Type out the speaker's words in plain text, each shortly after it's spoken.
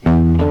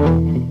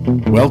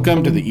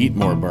Welcome to the Eat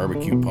More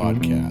Barbecue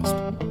podcast.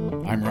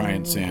 I'm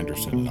Ryan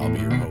Sanderson, and I'll be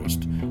your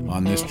host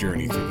on this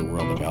journey through the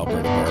world of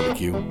Alberta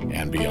barbecue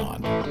and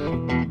beyond.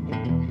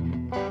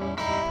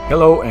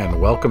 Hello, and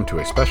welcome to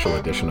a special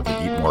edition of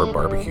the Eat More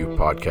Barbecue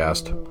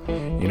podcast.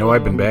 You know,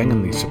 I've been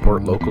banging the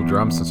support local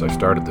drum since I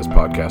started this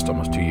podcast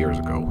almost 2 years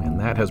ago, and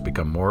that has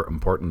become more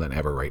important than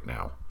ever right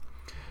now.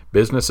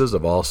 Businesses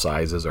of all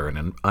sizes are in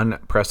an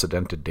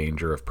unprecedented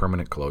danger of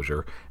permanent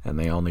closure, and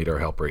they all need our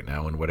help right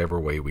now in whatever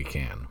way we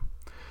can.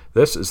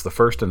 This is the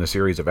first in a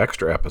series of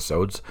extra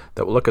episodes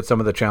that will look at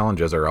some of the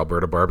challenges our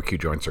Alberta barbecue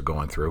joints are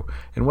going through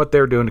and what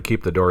they're doing to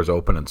keep the doors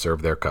open and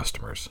serve their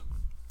customers.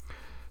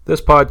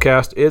 This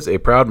podcast is a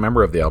proud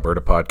member of the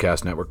Alberta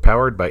Podcast Network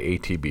powered by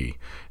ATB,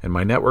 and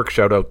my network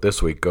shout-out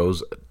this week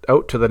goes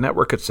out to the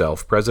network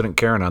itself, President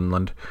Karen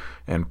Unland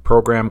and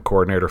Program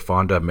Coordinator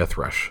Fonda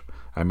Mithrush.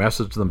 I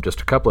messaged them just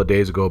a couple of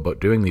days ago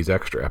about doing these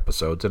extra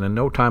episodes, and in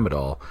no time at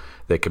all,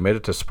 they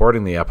committed to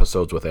supporting the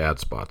episodes with ad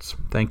spots.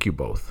 Thank you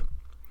both.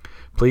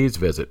 Please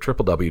visit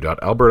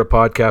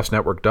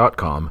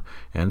www.albertapodcastnetwork.com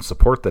and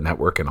support the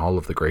network and all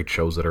of the great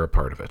shows that are a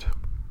part of it.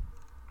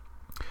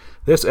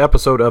 This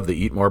episode of the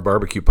Eat More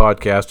Barbecue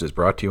podcast is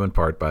brought to you in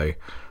part by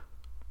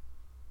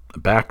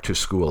Back to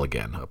School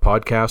Again, a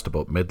podcast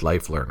about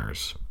midlife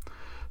learners.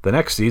 The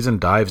next season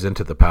dives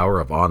into the power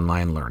of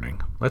online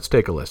learning. Let's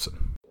take a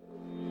listen.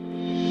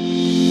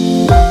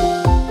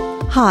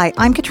 Hi,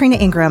 I'm Katrina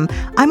Ingram.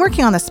 I'm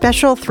working on a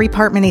special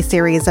 3-part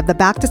miniseries of the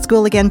Back to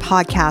School Again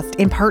podcast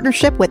in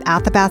partnership with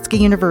Athabasca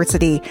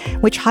University,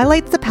 which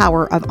highlights the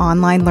power of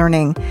online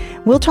learning.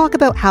 We'll talk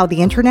about how the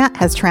internet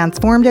has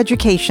transformed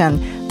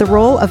education, the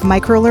role of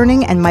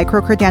microlearning and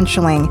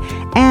micro-credentialing,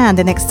 and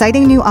an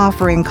exciting new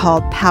offering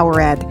called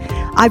PowerEd.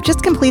 I've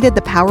just completed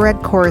the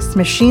PowerEd course,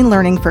 Machine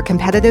Learning for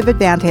Competitive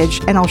Advantage,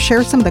 and I'll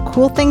share some of the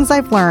cool things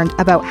I've learned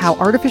about how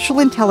artificial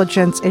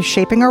intelligence is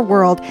shaping our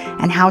world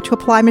and how to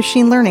apply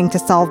machine learning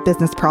to solve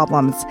business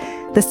problems.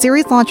 The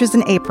series launches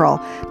in April,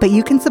 but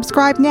you can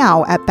subscribe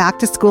now at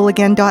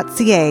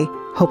backtoschoolagain.ca.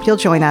 Hope you'll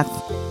join us.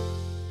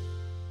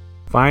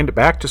 Find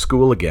Back to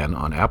School Again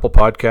on Apple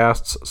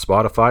Podcasts,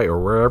 Spotify, or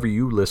wherever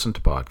you listen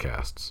to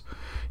podcasts.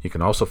 You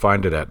can also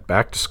find it at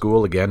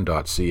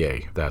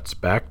backtoschoolagain.ca. That's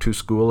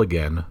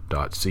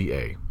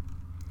backtoschoolagain.ca.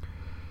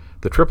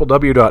 The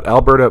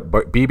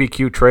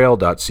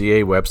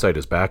www.albertabbqtrail.ca website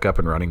is back up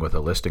and running with a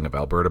listing of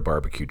Alberta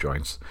barbecue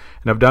joints,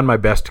 and I've done my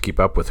best to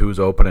keep up with who's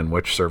open and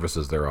which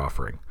services they're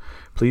offering.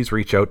 Please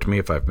reach out to me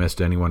if I've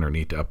missed anyone or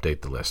need to update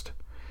the list.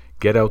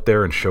 Get out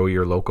there and show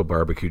your local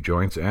barbecue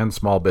joints and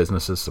small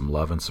businesses some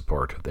love and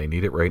support. They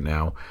need it right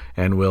now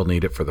and will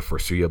need it for the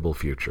foreseeable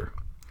future.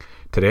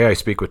 Today I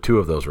speak with two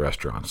of those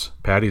restaurants,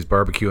 Patty's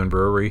Barbecue and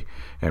Brewery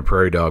and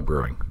Prairie Dog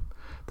Brewing.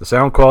 The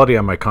sound quality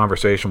on my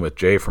conversation with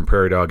Jay from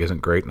Prairie Dog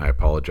isn't great, and I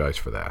apologize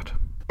for that.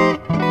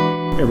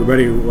 Hey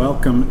everybody,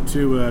 welcome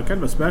to kind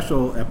of a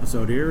special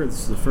episode here.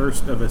 It's the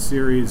first of a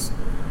series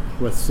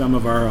with some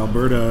of our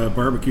Alberta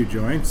barbecue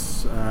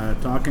joints,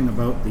 talking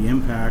about the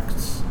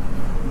impacts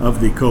of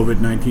the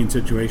COVID-19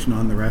 situation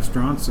on the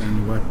restaurants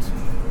and what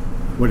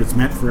it's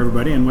meant for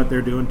everybody and what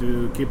they're doing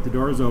to keep the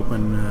doors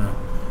open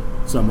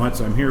somewhat.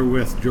 So I'm here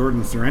with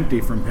Jordan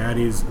Sorrenti from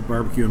Patty's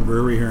Barbecue and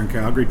Brewery here in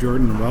Calgary.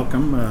 Jordan,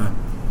 welcome.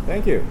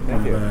 Thank you.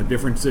 A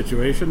different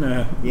situation.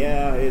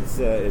 Yeah,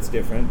 it's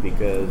different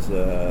because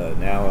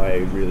now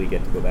I really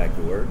get to go back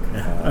to work,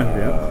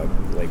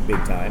 like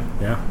big time.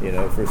 Yeah. You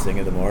know, first thing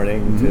in the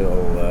morning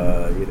till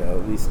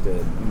at least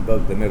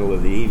about the middle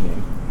of the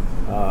evening,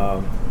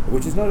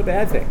 which is not a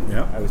bad thing.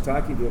 Yeah. I was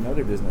talking to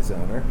another business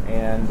owner,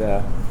 and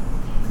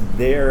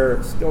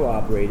they're still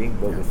operating,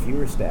 but with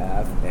fewer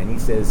staff. And he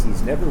says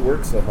he's never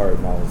worked so hard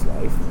in all his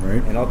life.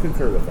 Right. And I'll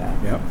concur with that.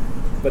 Yeah.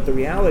 But the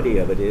reality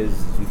of it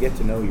is you get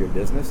to know your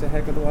business a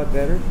heck of a lot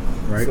better.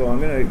 Right. So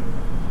I'm gonna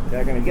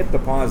get the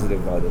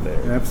positive out of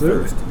there.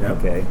 Absolutely. First. Yep.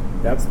 Okay.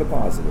 That's the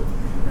positive.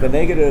 Yep. The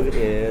negative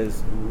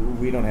is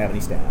we don't have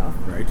any staff.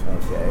 Right.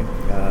 Okay.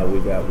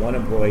 We've got one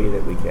employee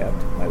that we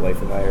kept. My wife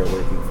and I are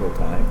working full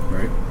time.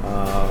 Right.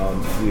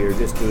 We are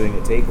just doing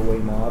a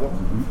takeaway model,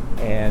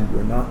 and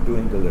we're not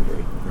doing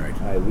delivery. Right.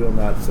 I will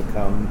not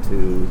succumb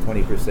to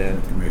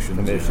 20%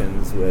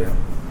 commissions with. Yeah.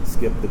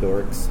 Skip the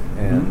Dorks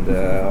and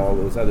all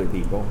those other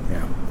people,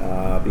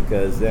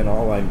 because then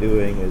all I'm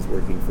doing is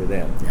working for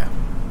them. Yeah.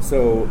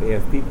 So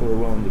if people are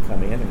willing to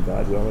come in, and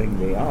God willing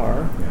they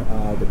are,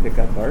 to pick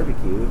up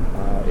barbecue,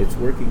 it's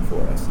working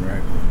for us.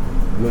 Right.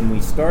 When we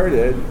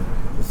started,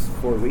 this is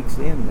 4 weeks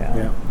in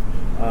now,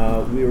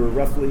 we were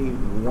roughly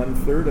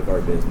 1/3 of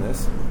our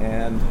business,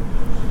 and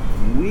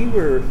we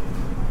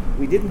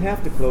didn't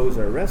have to close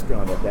our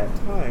restaurant at that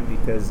time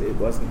because we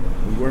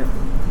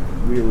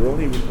were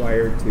only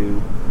required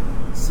to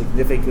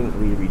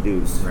significantly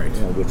reduce,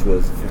 which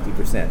was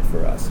 50%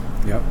 for us.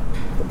 Yep.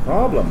 The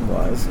problem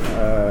was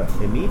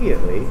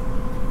immediately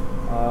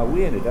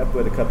we ended up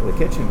with a couple of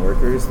kitchen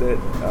workers that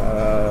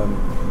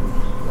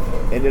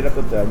ended up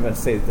with I'm going to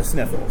say the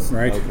sniffles.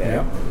 Right. Okay.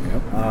 Yep.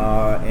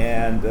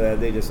 And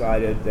they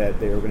decided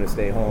that they were going to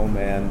stay home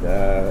and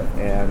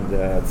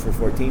for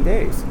 14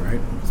 days.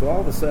 Right. So all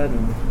of a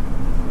sudden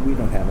we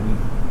don't have any.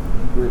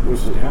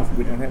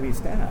 We don't have any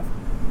staff.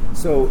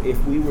 So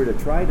if we were to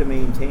try to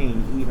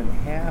maintain even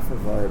half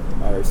of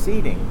our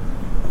seating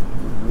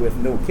with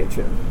no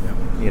kitchen,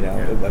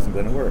 it wasn't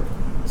going to work.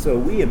 So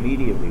we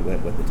immediately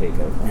went with the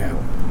takeout model,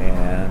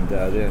 and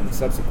then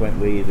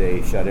subsequently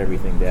they shut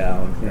everything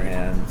down,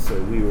 and so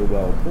we were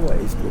well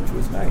poised, which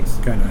was nice.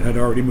 Kind of had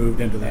already moved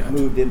into that.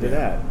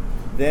 That.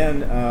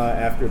 Then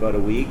after about a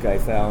week, I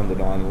found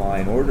an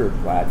online order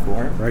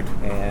platform,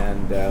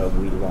 and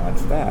we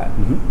launched that.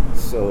 Mm-hmm.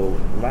 So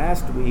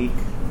last week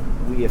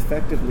we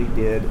effectively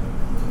did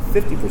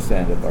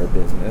 50% of our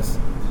business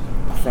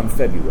from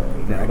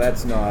February. Now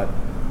that's not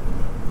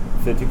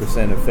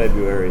 50% of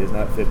February is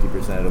not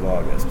 50% of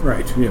August.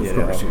 Right, of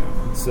course.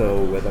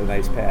 So with a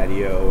nice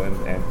patio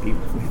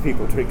and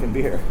people drinking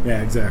beer.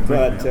 Yeah, exactly.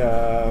 But,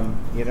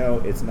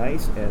 it's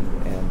nice,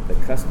 and the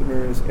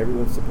customers,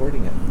 everyone's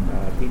supporting it.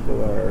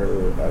 People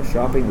are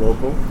shopping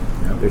local.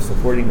 Yep. They're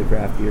supporting the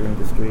craft beer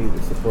industry.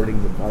 They're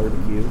supporting the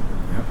barbecue.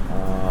 Yep.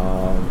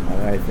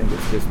 And I think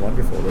it's just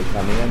wonderful. They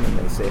come in and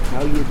they say,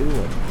 "How you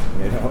doing?"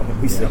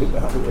 And we say,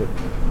 "Well, we're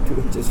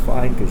doing just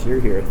fine because you're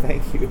here.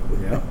 Thank you."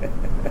 Yeah.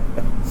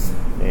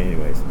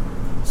 Anyways.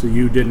 So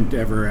you didn't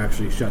ever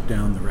actually shut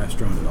down the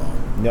restaurant at all?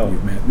 No.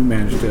 You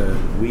managed to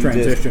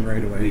transition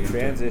right away? We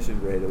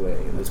transitioned right away.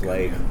 It was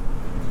like,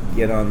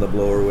 get on the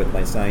blower with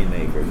my sign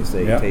maker to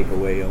say take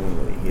away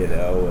only,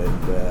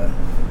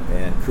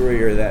 and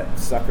courier that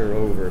sucker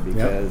over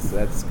because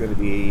that's going to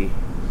be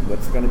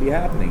what's going to be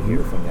happening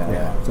here from now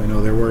on. So I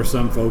know there were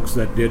some folks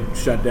that did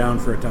shut down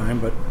for a time,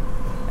 but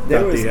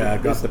got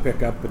the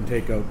pickup and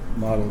takeout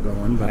model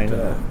going. But, I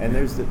know, and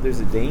there's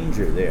a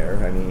danger there.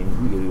 I mean,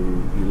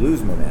 you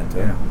lose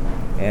momentum,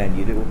 and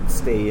you don't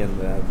stay in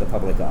the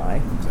public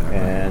eye. Exactly.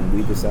 And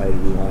we decided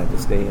we wanted to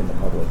stay in the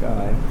public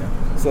eye. Yeah.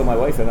 So my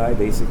wife and I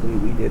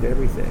we did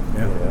everything.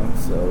 Yeah.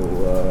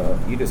 So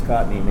you just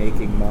caught me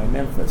making my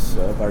Memphis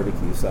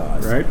barbecue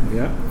sauce. Right.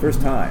 Yeah.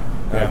 First time.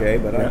 Yeah. Okay,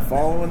 but I'm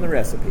following the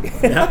recipe.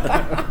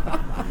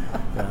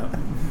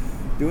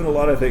 Doing a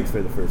lot of things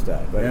for the first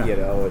time, but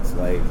it's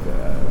like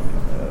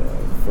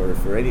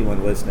for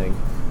anyone listening,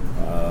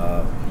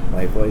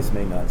 my voice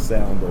may not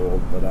sound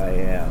old, but I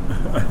am.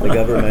 The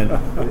government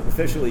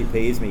officially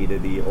pays me to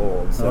be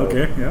old. So,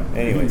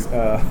 anyways,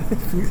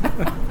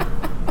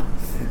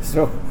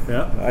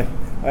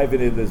 I've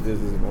been in this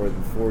business more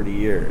than 40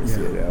 years,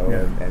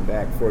 and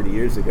back 40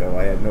 years ago,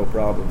 I had no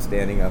problem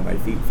standing on my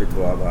feet for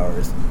 12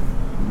 hours.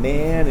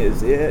 Man,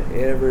 is it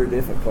ever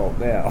difficult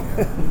now.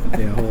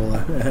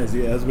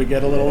 As we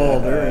get a little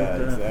older,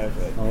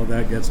 exactly. All of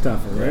that gets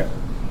tougher, right?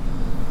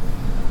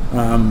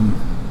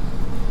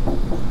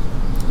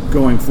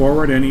 Going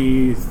forward,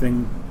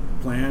 anything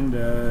planned?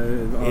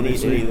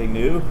 Anything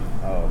new?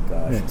 Oh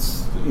gosh,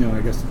 it's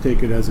I guess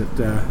take it as it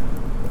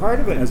part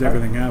of it as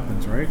everything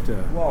happens, right?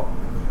 Well,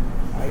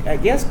 I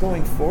guess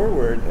going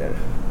forward,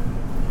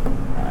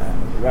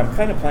 I'm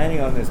kind of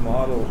planning on this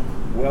model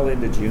well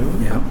into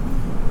June. Yeah.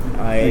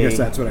 I guess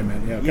that's what I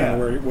meant.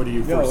 What do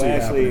you foresee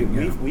happening?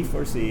 No, actually, we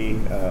foresee.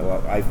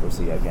 I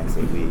foresee. I can't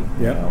say we.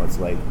 It's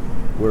like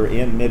we're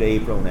in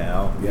mid-April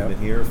now. We've been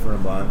here for a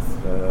month.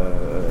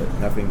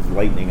 Nothing's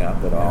lightening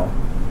up at all.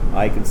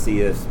 I can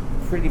see us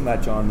pretty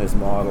much on this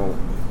model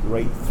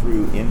right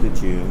through into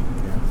June.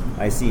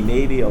 I see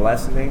maybe a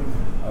lessening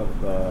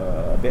of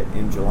a bit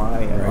in July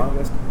and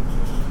August,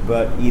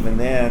 but even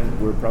then,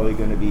 we're probably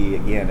going to be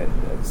again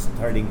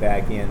starting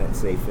back in at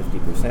say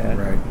 50%.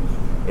 Right.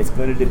 It's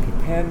going to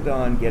depend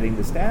on getting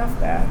the staff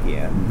back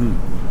in.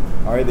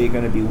 Mm-hmm. Are they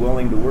going to be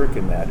willing to work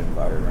in that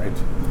environment?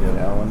 Right.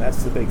 And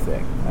that's the big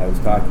thing. I was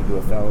talking to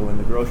a fellow in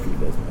the grocery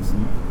business,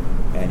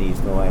 and he's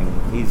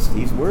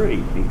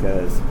worried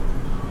because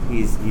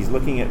he's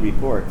looking at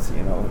reports.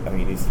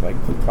 He's like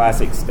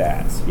classic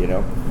stats.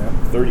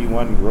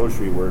 31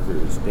 grocery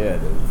workers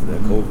dead of the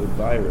COVID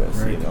virus.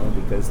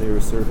 Because they were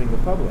serving the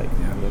public.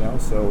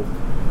 So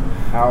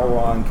how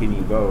long can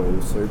you go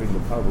serving the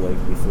public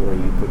before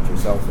you put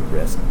yourself at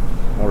risk,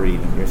 or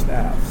even your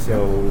staff?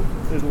 So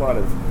there's a lot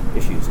of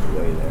issues to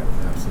weigh there.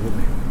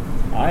 Absolutely.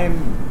 I'm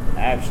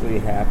actually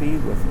happy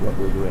with what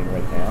we're doing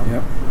right now.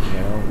 Yep.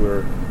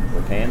 We're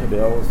paying the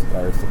bills.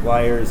 Our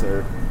suppliers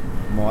are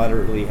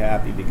moderately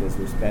happy because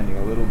we're spending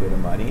a little bit of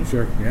money.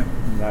 Sure. Yeah.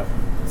 Not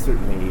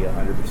certainly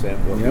 100%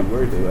 what we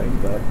were doing,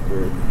 but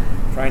we're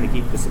trying to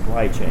keep the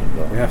supply chain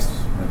going.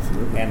 Yes,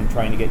 absolutely. And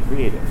trying to get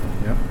creative.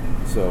 Yep.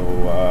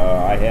 So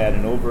I had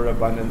an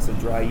overabundance of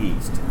dry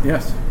yeast.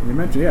 Yes, you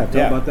mentioned.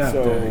 Tell about that.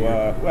 So told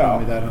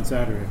me that on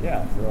Saturday.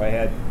 Yeah. So I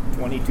had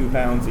 22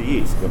 pounds of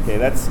yeast. Okay,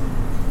 that's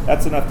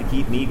enough to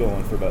keep me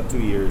going for about 2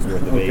 years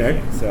worth of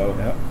baking. So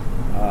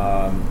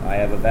I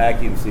have a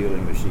vacuum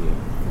sealing machine,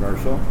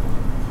 commercial.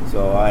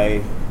 So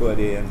I put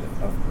in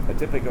a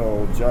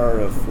typical jar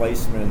of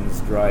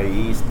Fleischmann's dry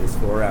yeast is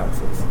 4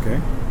 ounces.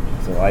 Okay.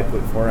 So I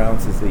put 4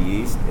 ounces of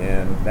yeast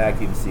and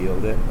vacuum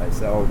sealed it. I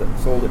sold it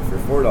for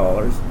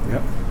 $4.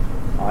 Yep.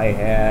 I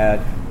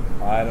had,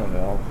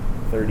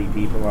 30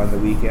 people on the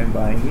weekend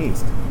buying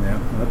yeast. Yeah,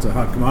 well, that's a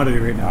hot commodity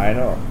right now. I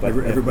know, but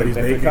everybody's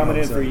if they're coming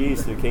in also. for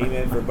yeast, they came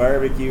in for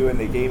barbecue, and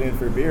they came in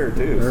for beer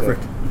too.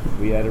 Perfect. So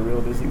we had a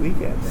real busy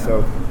weekend. Yeah.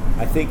 So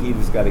I think you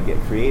just got to get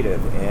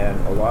creative, and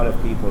a lot of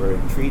people are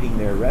treating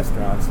their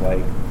restaurants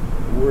like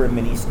we're a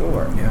mini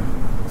store. Yeah.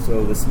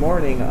 So this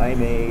morning I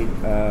made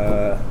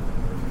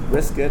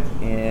brisket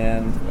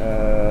and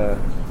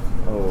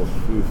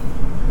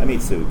I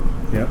made soup.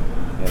 Yep.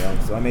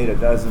 So I made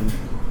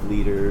 12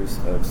 liters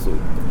of soup.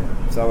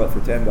 Yeah. Sell it for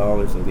 $10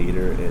 a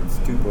liter. It's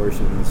 2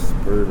 portions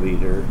per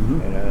liter,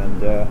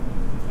 and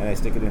I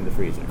stick it in the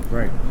freezer.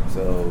 Right.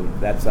 So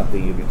that's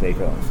something you can take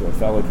home. So a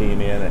fellow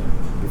came in and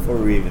before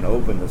we even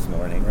opened this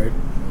morning, Right.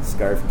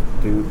 scarfed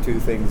two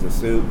things of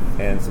soup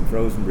and some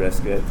frozen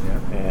brisket,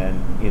 Yeah. and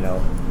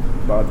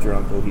Bob's your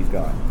uncle, he's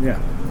gone. Yeah.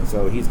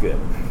 So he's good.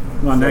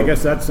 Well, and I So-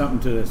 guess that's something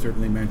to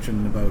certainly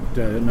mention about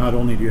not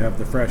only do you have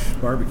the fresh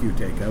barbecue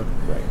takeout,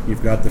 Right.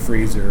 you've got the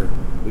freezer.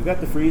 We've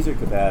got the freezer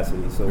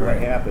capacity, so Right.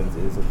 what happens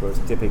is, of course,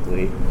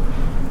 typically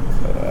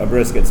a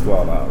brisket's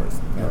 12 hours.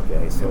 Yeah.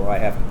 Okay, so I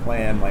have to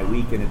plan my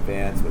week in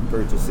advance with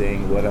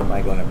purchasing. What am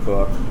I going to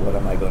cook? What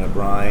am I going to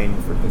brine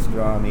for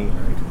pastrami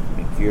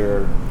and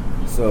cure?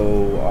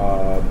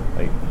 So,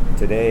 like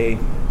today,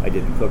 I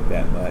didn't cook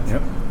that much.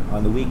 Yep.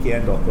 On the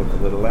weekend, I'll cook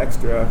a little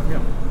extra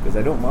Yep. because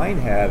I don't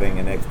mind having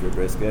an extra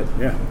brisket.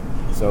 Yeah.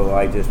 So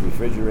I just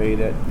refrigerate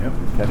it, Yep.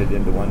 cut it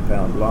into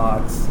 1-pound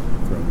blocks,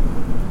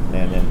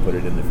 and then put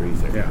it in the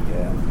freezer. Yeah.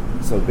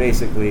 So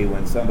basically,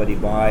 when somebody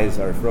buys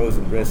our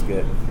frozen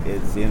brisket,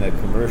 it's in a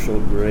commercial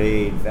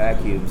grade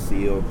vacuum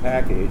sealed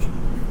package.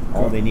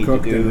 All they need to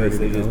Cooked and do ready is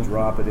they to just go.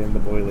 drop it in the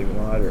boiling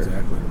water.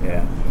 Exactly.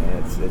 Yeah.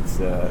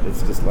 And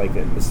it's just like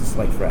it's just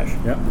like fresh.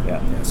 Yep. Yeah.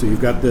 So you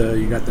got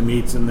the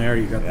meats in there.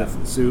 You got Yeah.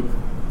 the soup.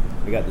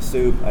 I got the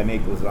soup. I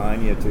make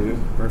lasagna too.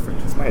 Perfect.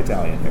 It's my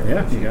Italian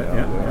heritage. Yeah, you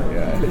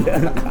got-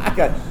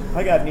 Yeah.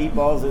 I got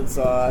meatballs and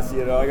sauce. I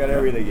got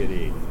everything you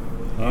need.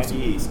 Awesome.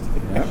 And yeast.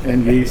 Yeah.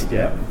 And yeast.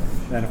 Yeah.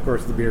 And of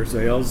course the beer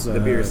sales. The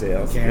beer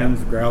sales, Cans,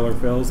 yeah. growler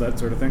fills, that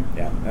sort of thing.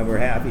 Yeah, and we're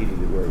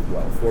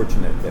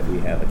fortunate that we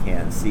have a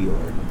can sealer.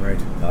 Right.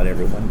 Not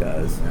everyone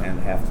does, Yeah. and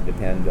have to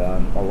depend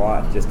on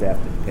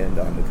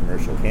the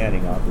commercial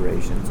canning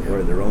operations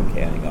or their own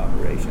canning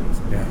operations.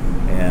 Yeah.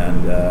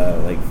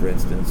 And like for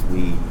instance,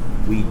 we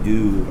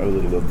do a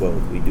little of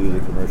both. We do the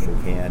commercial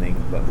canning,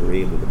 but we're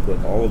able to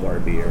put all of our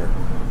beer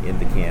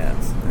into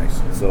cans.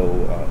 Nice. So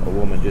a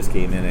woman just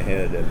came in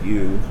ahead of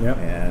you Yep.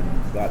 and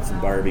got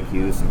some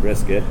barbecue, some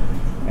brisket,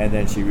 and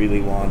then she really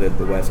wanted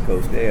the West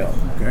Coast Ale.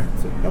 Okay.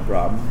 So no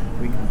problem.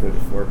 We can put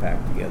a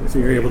 4-pack together. So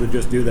you're able to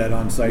just do that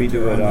on site. We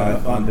do it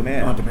on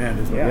demand. On demand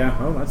as well. Yeah.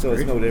 Oh, that's so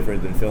great. it's no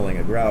different than filling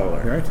a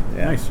growler. Right.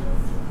 Yeah. Nice.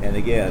 And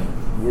again,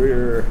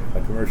 we're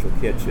a commercial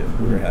kitchen.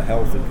 We're a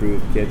health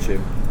approved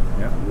kitchen.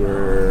 Yeah.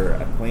 We're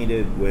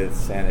acquainted with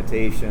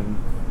sanitation.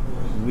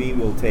 We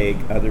will take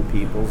other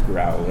people's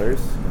growlers.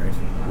 Right.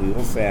 We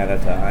will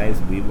sanitize.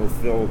 We will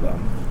fill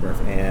them.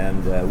 Perfect.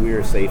 And we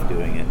are safe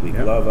doing it. We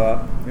Yep. glove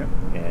up. Yep.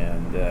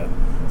 And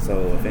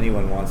so if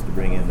anyone wants to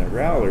bring in their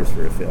growlers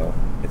for a fill,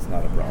 it's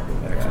not a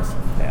problem with us.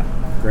 Yeah.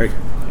 Great.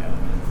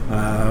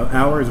 Yeah.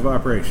 Hours of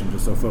operation,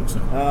 just so folks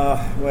know.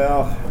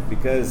 Well,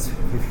 because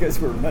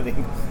we're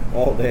running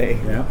all day,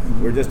 Yeah.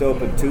 we're just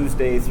open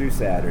Tuesday through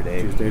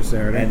Saturday. Tuesday,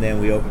 Saturday. And then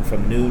we open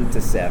from noon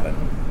to 7.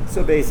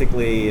 So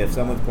basically, if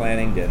someone's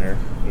planning dinner,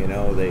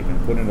 they can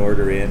put an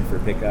order in for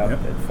pickup Yep.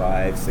 at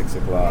 5, 6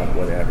 o'clock,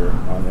 whatever,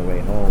 on their way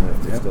home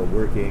if they're Yep. still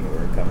working,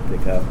 or come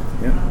pick up.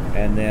 Yeah.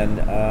 And then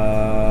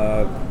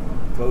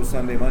close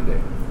Sunday, Monday.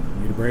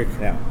 Need a break.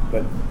 Yeah,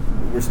 but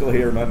we're still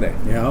here Monday.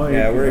 Yeah, oh, yeah,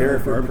 yeah, we're yeah, here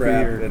for barbecue,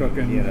 prep you're and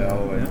cooking, and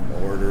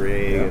yeah.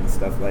 ordering Yeah. and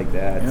stuff like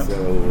that. Yeah.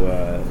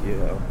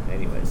 So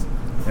anyways,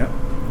 Yeah.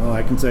 Well,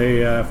 I can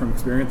say from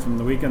experience from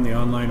the weekend, the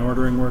online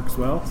ordering works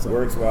well. So.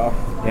 works well.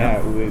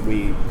 Yeah. Yeah,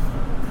 we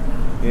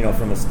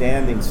from a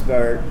standing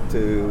start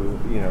to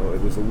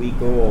it was a week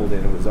old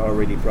and it was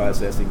already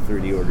processing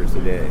 30 orders a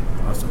day.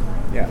 Awesome.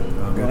 Yeah,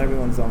 Oh, good. well,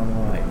 everyone's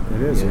online.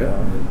 It is,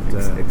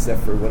 yeah.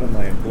 Except for one of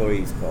my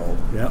employees called.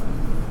 Yeah.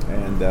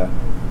 And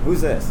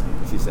who's this?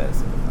 She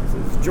says. I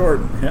says, it's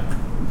Jordan. Yeah.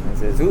 I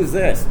says, who's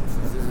this?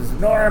 She says, this is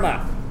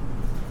Norma.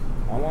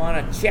 I want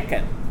a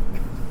chicken.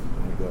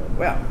 I go,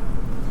 well,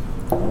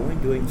 I'm only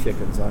doing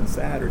chickens on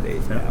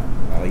Saturdays Yeah. now.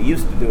 Well, I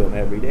used to do them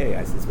every day.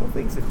 I says, well,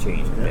 things have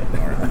changed a bit,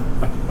 Norma.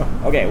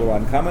 Okay, well,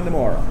 I'm coming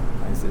tomorrow.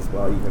 I says,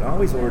 well, you can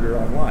always order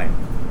online.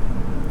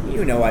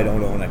 I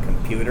don't own a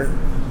computer.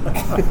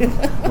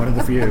 One of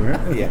the few,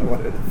 right? Yeah,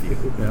 one of the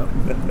few. Yeah.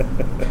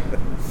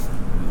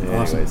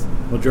 Awesome. Anyways.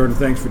 Well, Jordan,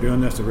 thanks for doing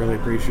this. I really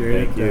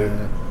appreciate Thank it.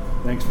 you.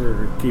 Thanks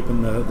for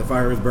keeping the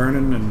fires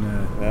burning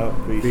and Well,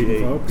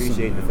 feeding folks.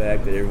 appreciate the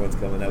fact that everyone's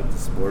coming out to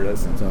support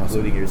us, That's awesome.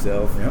 including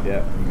yourself. Yep.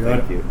 Yeah, You got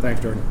thank it. you.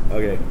 Thanks, Jordan.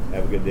 Okay,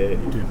 have a good day.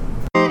 You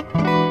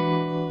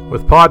too.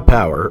 With Pod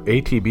Power,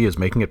 ATB is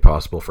making it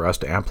possible for us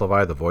to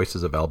amplify the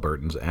voices of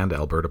Albertans and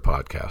Alberta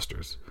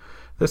podcasters.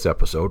 This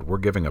episode, we're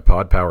giving a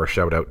Pod Power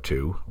shout-out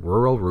to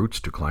Rural Roots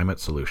to Climate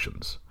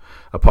Solutions,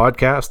 a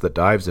podcast that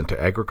dives into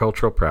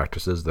agricultural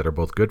practices that are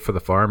both good for the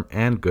farm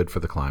and good for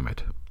the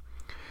climate.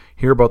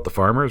 Hear about the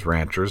farmers,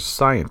 ranchers,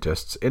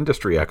 scientists,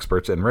 industry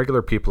experts, and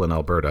regular people in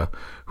Alberta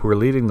who are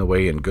leading the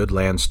way in good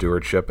land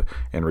stewardship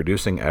and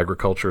reducing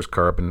agriculture's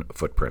carbon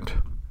footprint.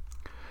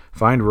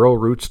 Find rural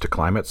roots to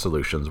climate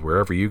solutions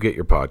wherever you get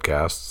your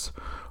podcasts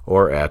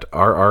or at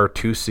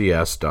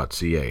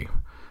rr2cs.ca.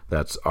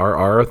 That's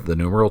RR, the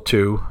numeral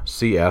 2,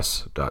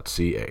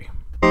 cs.ca.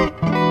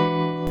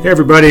 Hey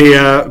everybody,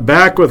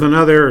 back with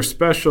another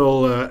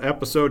special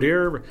episode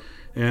here.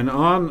 And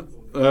on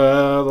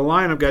the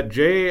line I've got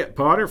Jay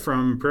Potter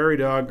from Prairie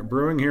Dog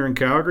Brewing here in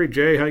Calgary.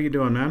 Jay, how you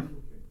doing,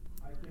 man?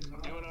 I'm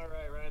doing all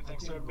right, Ryan.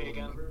 Thanks for having me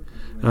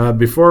again.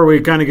 Before we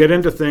kind of get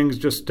into things,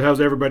 just how's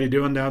everybody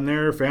doing down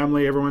there?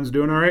 Family, everyone's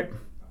doing all right?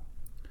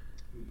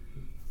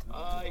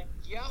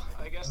 Yeah,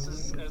 I guess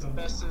as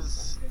best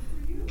as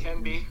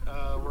can be.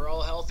 We're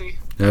all healthy.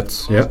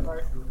 That's, for the most yep.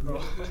 part.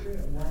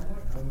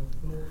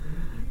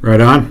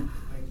 Right on.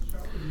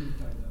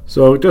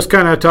 So just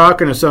kind of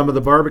talking to some of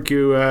the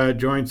barbecue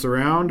joints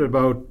around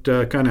about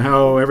kind of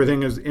how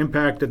everything has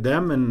impacted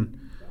them and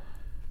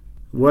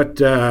what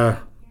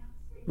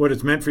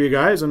it's meant for you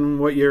guys and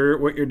what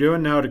you're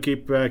doing now to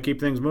keep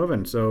things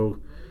moving. So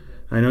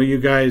I know you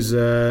guys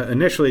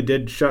initially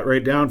did shut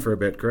right down for a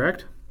bit,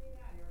 correct?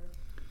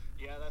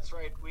 Yeah, that's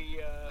right. We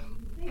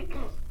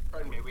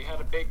had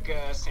a big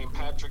St.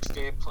 Patrick's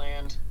Day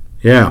planned.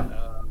 Yeah.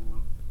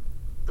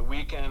 The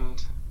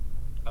weekend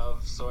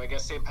of, so I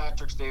guess St.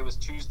 Patrick's Day was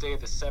Tuesday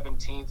the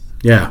 17th.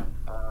 Yeah.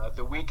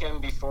 The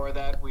weekend before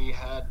that, we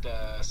had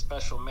a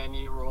special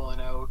menu rolling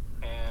out,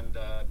 and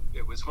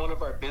it was one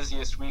of our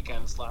busiest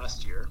weekends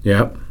last year.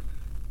 Yep.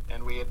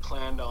 And we had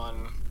planned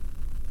on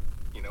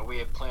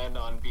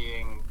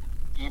being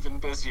even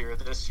busier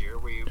this year.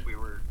 We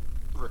were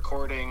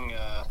recording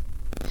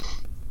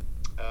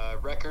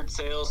record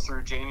sales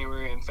through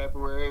January and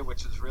February,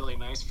 which is really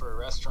nice for a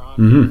restaurant.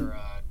 Mm-hmm. Where,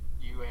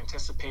 you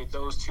anticipate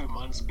those 2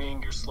 months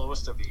being your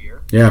slowest of the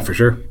year. Yeah, for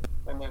sure.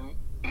 And then,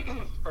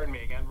 pardon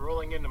me again,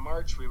 rolling into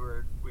March, we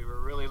were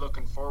really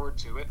looking forward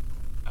to it.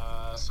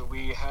 So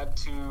we had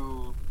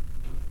to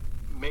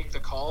make the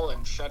call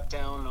and shut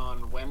down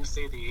on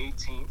Wednesday the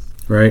 18th.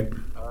 Right.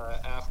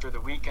 After the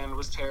weekend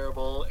was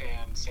terrible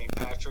and St.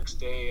 Patrick's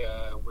Day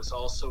was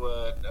also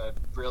a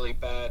really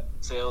bad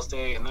sales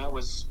day, and that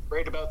was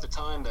right about the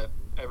time that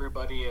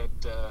everybody had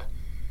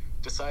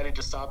decided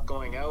to stop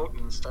going out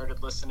and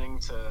started listening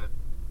to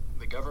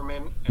the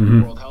government and Mm-hmm.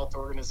 the World Health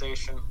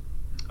Organization.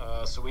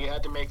 So we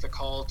had to make the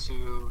call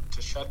to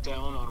shut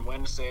down on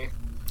Wednesday.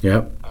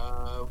 Yep.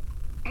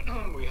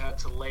 We had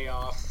to lay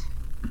off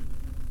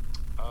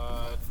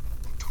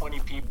 20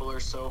 people or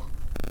so.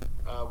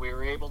 We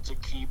were able to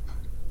keep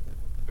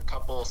a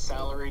couple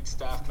salaried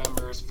staff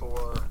members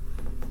for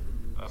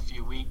a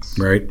few weeks.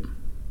 Right.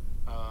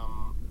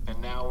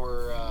 And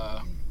now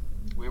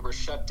we were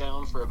shut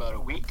down for about a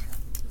week.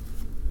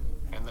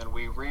 And then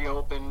we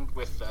reopened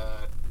with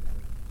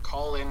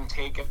call-in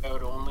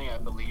takeout only, I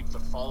believe, the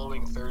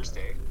following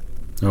Thursday.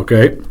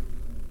 Okay.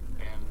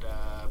 And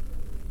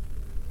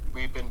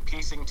we've been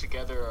piecing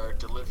together our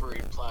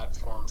delivery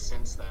platform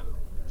since then.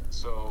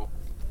 So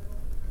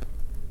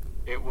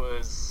it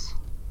was,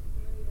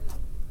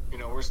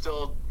 we're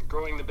still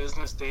growing the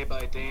business day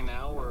by day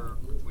now.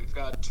 We've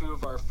got 2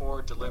 of our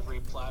 4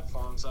 delivery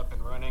platforms up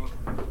and running,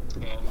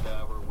 and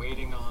we're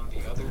waiting on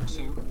the other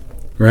 2.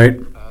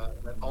 Right.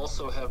 That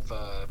also have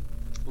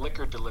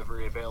liquor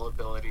delivery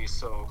availability,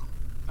 so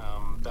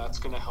that's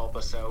going to help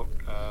us out.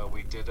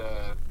 We did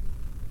a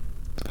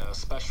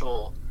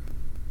special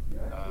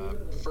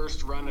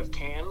first run of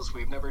cans.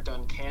 We've never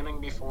done canning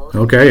before.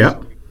 Okay, yeah. So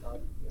we've got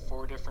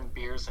 4 different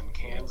beers in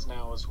cans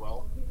now as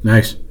well.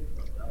 Nice.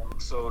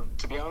 So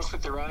to be honest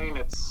with you, Ryan,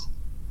 it's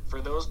for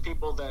those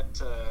people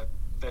that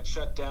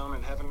shut down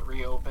and haven't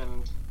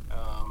reopened.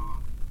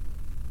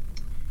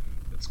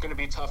 It's going to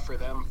be tough for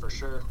them for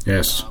sure.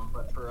 Yes.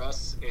 But for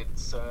us,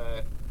 it's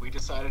we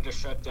decided to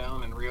shut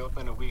down and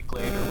reopen a week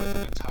later with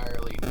an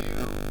entirely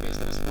new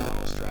business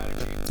model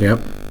strategy. Yep.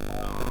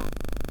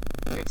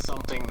 It's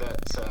something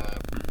that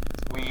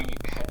we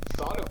had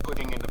thought of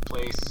putting into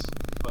place,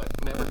 but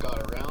never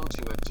got around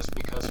to it just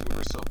because we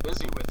were so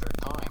busy with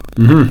our time.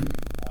 Mm-hmm.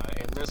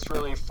 And this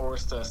really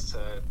forced us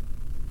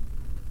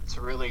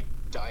to really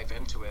dive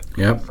into it.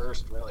 Yep.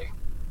 First, really.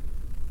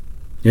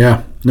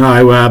 Yeah.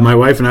 No, my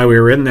wife and I, we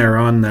were in there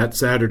on that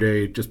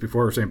Saturday just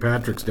before St.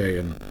 Patrick's Day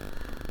and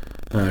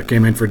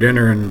came in for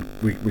dinner, and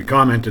we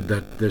commented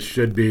that it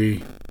should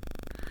be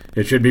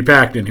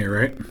packed in here,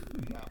 right?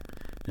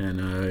 Yeah.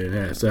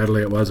 And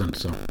sadly it wasn't.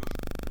 So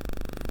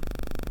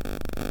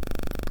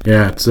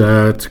yeah, it's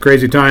a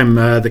crazy time.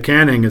 The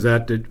canning, is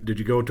that did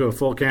you go to a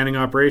full canning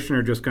operation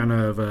or just kind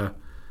of? I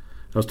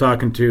was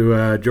talking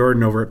to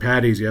Jordan over at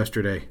Patty's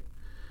yesterday,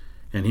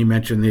 and he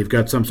mentioned they've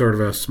got some sort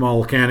of a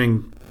small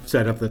canning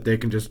setup that they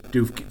can just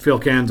fill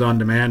cans on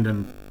demand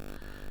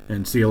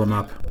and seal them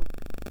up.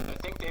 I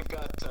think they've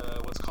got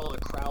what's called a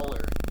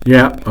crowler.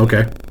 Yeah.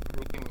 Okay.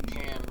 They can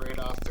can right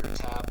off their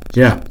tap.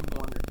 Yeah. 1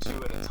 or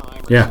 2 at a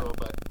time. Or Yeah. So,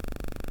 but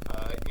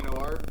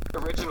our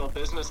original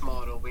business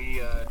model,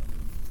 we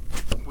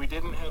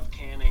didn't have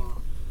canning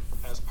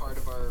as part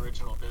of our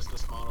original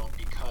business model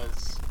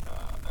because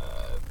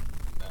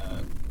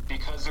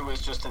it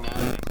was just an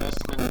added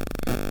investment,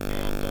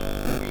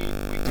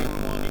 and we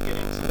didn't want to get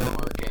into the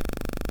market.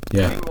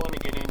 Yeah. We didn't want to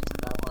get into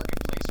that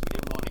marketplace. We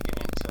didn't want to get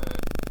into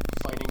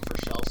fighting for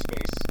shelf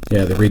space.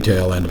 Yeah, the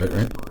retail end of it,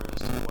 right?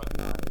 And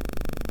whatnot.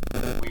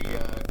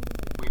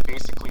 We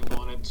basically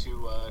wanted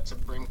to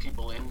bring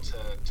people in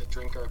to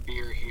drink our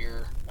beer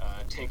here,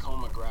 take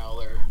home a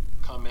growler,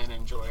 come in,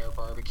 enjoy our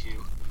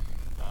barbecue.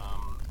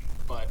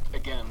 But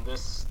again,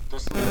 this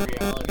new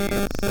reality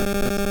has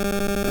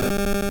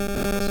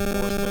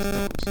forced us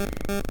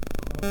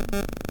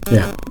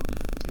into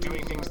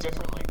doing things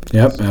differently.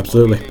 Yep, So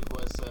absolutely. what we did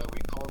was we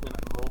called in a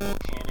mobile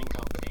canning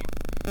company,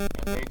 and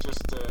they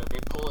just they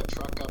pull a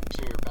truck up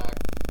to your back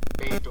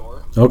bay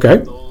door. Okay.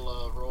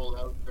 They'll roll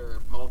out their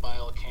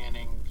mobile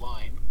canning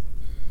line.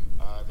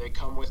 They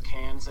come with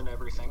cans and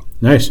everything.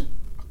 Nice.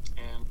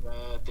 And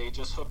they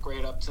just hook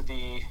right up to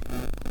the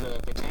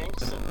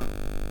tanks and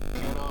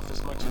can off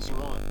as much as you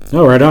want.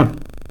 Oh, right on.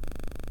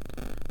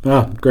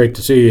 Well, great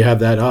to see you have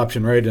that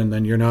option, right? And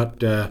then you're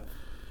not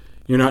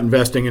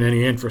investing in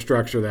any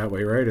infrastructure that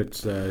way, right?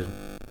 It's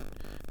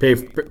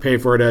pay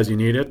for it as you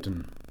need it,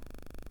 and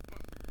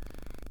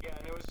yeah,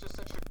 and it was just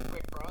such a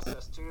quick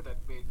process too that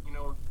we,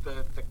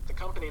 the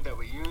company that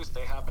we used,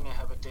 they happened to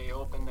have a day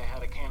open. They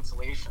had a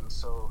cancellation,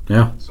 so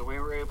we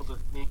were able to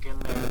sneak in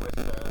there with.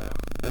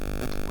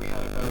 We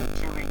had about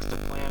 2 weeks to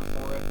plan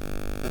for it.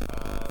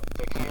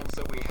 The cans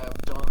that we have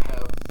don't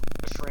have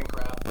a shrink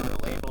wrap or a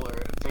label, or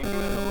they do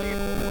have a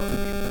label. What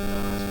we've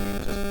done is we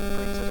just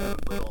printed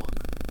out little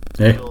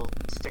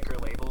sticker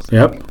labels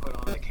that we can put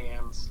on the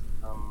cans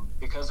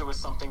because it was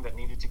something that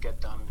needed to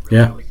get done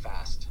really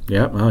fast.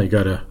 Yeah, well, you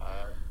gotta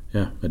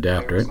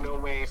adapt, there was right? no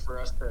way for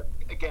us to,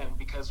 again,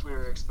 because we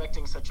were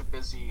expecting such a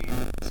busy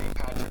St.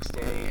 Patrick's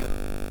Day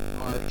and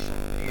March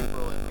and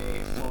April and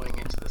May flowing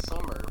into the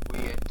summer, we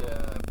had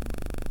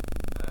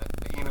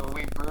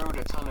we brewed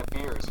a ton of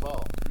beer as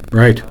well,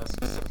 Right.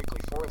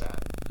 Specifically for that.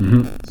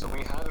 Mm-hmm. So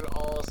we had it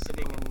all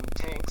sitting in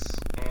tanks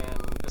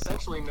and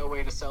essentially no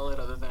way to sell it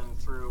other than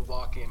through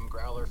walk-in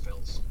growler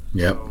fills.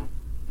 Yep.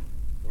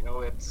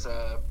 So, it's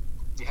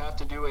you have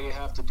to do what you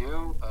have to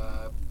do.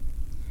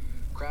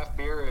 Craft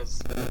beer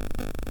is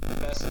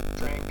best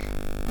drank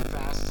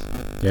fast.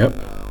 Yep.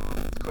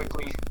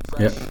 Quickly,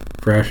 fresh. Yep.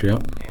 Fresh.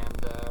 Yep.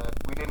 And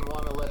we didn't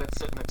want to let it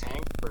sit in the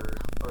tank or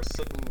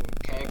sit in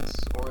kegs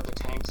or the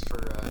tanks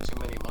for too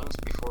many months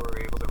before we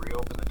were able to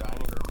reopen the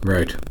dining room.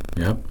 Right.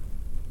 Yep.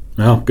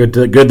 Well, good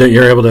that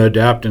you're able to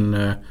adapt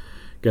and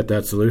get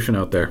that solution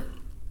out there.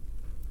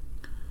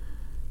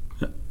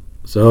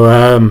 So,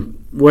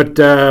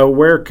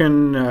 where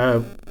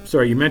can?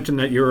 Sorry, you mentioned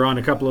that you were on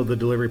a couple of the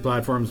delivery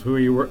platforms. Who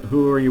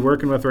are you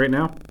working with right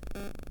now?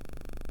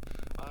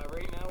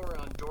 Right now we're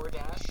on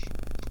DoorDash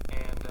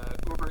and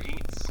Uber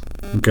Eats.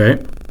 Okay.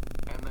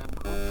 And then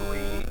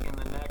hopefully in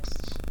the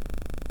next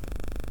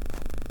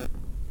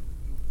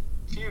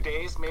few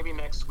days, maybe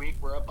next week,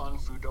 we're up on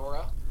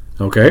Foodora.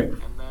 Okay.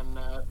 And then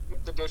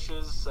the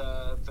dishes,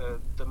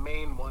 the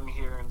main one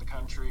here in the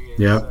country is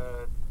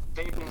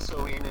they've been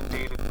so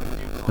inundated with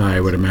new clients. I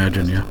would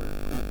imagine, yeah.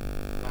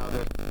 Now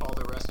that all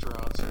the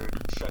restaurants are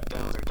shut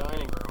down their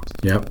dining rooms,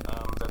 Yep.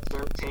 that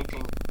they're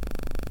taking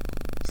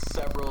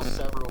several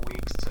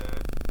weeks to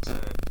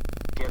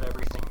get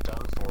everything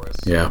done for us.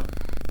 Yeah.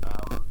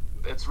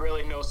 It's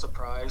really no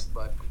surprise,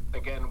 but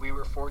again, we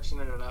were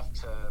fortunate enough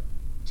to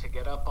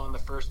get up on the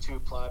first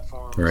two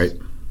platforms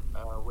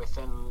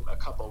within a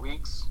couple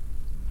weeks,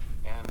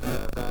 and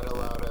that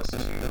allowed us to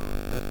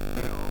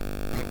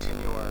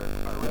continue our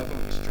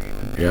revenue stream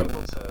and be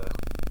able to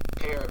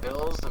pay our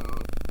bills and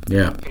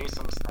pay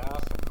some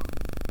staff and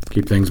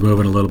keep things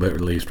moving a little bit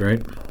at least,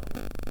 right?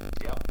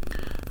 Yep.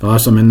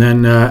 Awesome. And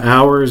then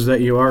hours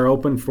that you are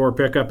open for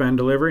pickup and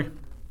delivery?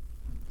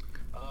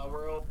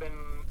 We're open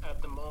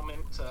at the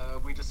moment.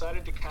 We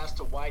decided to cast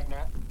a wide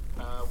net.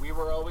 We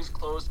were always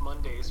closed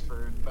Mondays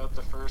for about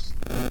the first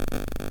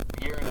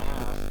year and a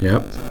half.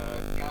 Yep.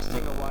 But,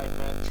 casting a wide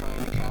net,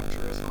 trying to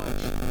capture as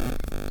much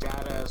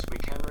data as we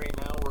can right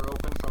now. We're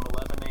open from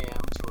 11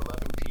 a.m. to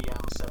 11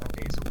 p.m. 7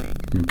 days a week.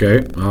 Okay,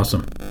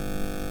 awesome.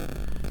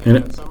 And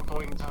at some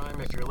point in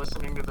time, if you're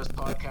listening to this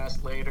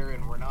podcast later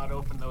and we're not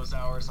open those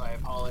hours, I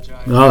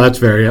apologize. Oh, that's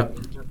fair, yeah.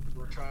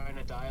 We're trying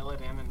to dial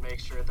it in and make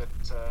sure that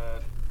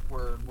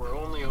we're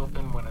only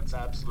open when it's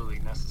absolutely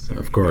necessary.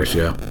 Of course,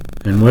 yeah.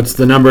 And what's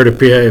the number to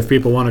pay if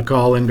people want to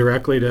call in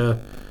directly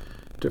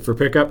for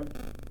pickup?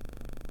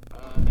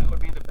 That would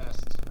be the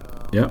best.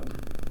 Yep.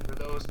 For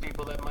those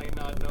people that might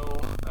not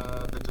know,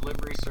 the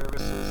delivery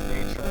services,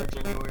 they charge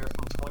anywhere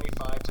from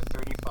 25 to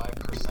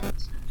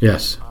 35%.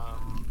 Yes.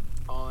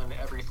 On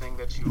everything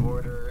that you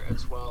order,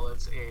 as well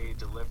as a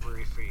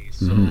delivery fee.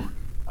 So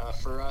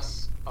for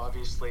us,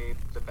 obviously,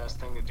 the best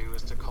thing to do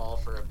is to call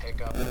for a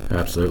pickup.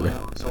 Absolutely.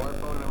 So our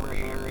phone number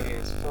here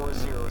is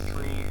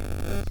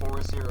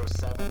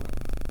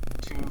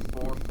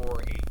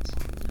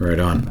 403-407-2448. Right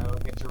on. That'll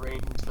get you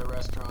right into the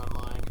restaurant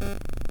line.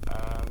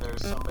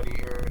 There's somebody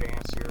here to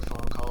answer your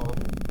phone call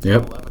from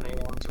 11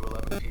 a.m. to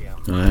 11 p.m.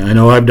 I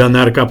know I've done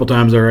that a couple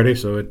times already,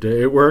 so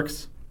it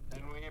works.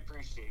 And we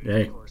appreciate it,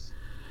 Hey, of course.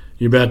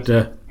 you bet.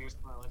 New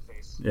smiling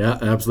face. Yeah,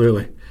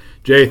 absolutely.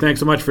 Jay, thanks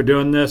so much for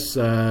doing this.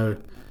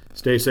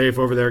 Stay safe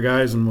over there,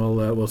 guys, and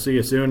we'll see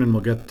you soon, and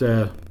we'll get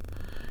the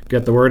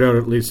word out.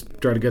 At least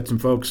try to get some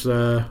folks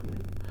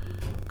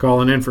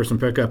calling in for some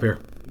pickup here.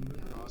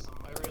 Awesome.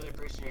 I really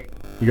appreciate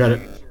You got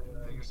it.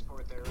 your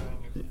support there, Ryan.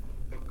 You've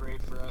been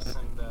great for us,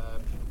 and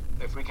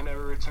if we can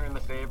ever return the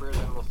favor,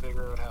 then we'll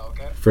figure out how,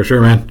 okay? For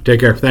sure, man. Take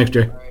care. Thanks,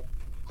 Jay. All right.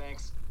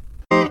 Thanks.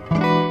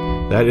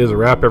 That is a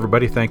wrap,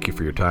 everybody. Thank you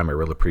for your time. I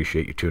really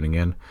appreciate you tuning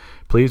in.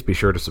 Please be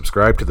sure to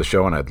subscribe to the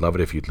show, and I'd love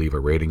it if you'd leave a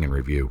rating and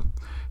review.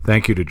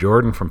 Thank you to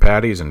Jordan from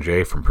Patty's and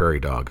Jay from Prairie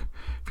Dog.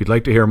 If you'd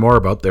like to hear more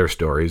about their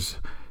stories,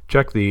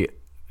 check the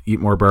Eat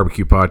More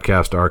Barbecue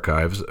podcast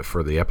archives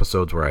for the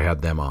episodes where I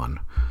had them on.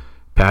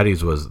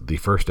 Patty's was the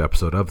first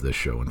episode of this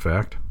show, in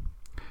fact.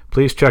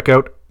 Please check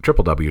out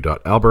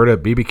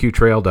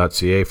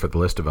www.albertabbqtrail.ca for the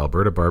list of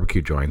Alberta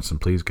barbecue joints,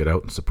 and please get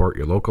out and support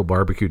your local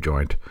barbecue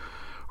joint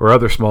or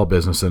other small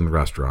business and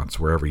restaurants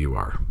wherever you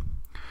are.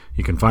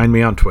 You can find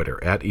me on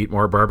Twitter at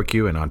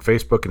EatMoreBarbecue and on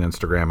Facebook and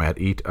Instagram at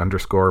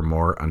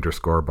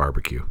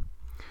eat_more_barbecue.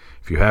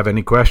 If you have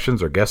any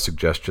questions or guest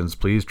suggestions,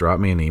 please drop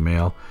me an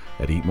email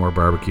at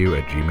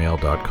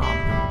eatmorebarbecue@gmail.com.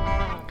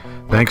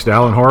 Thanks to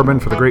Alan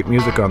Horman for the great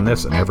music on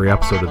this and every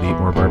episode of the Eat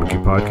More Barbecue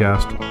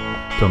podcast.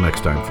 Till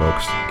next time,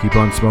 folks, keep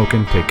on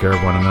smoking, take care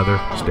of one another,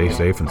 stay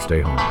safe, and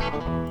stay home.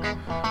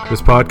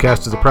 This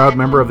podcast is a proud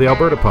member of the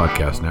Alberta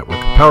Podcast Network,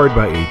 powered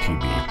by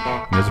ATB,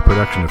 and is a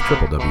production of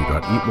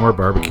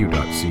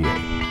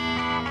www.eatmorebarbecue.ca.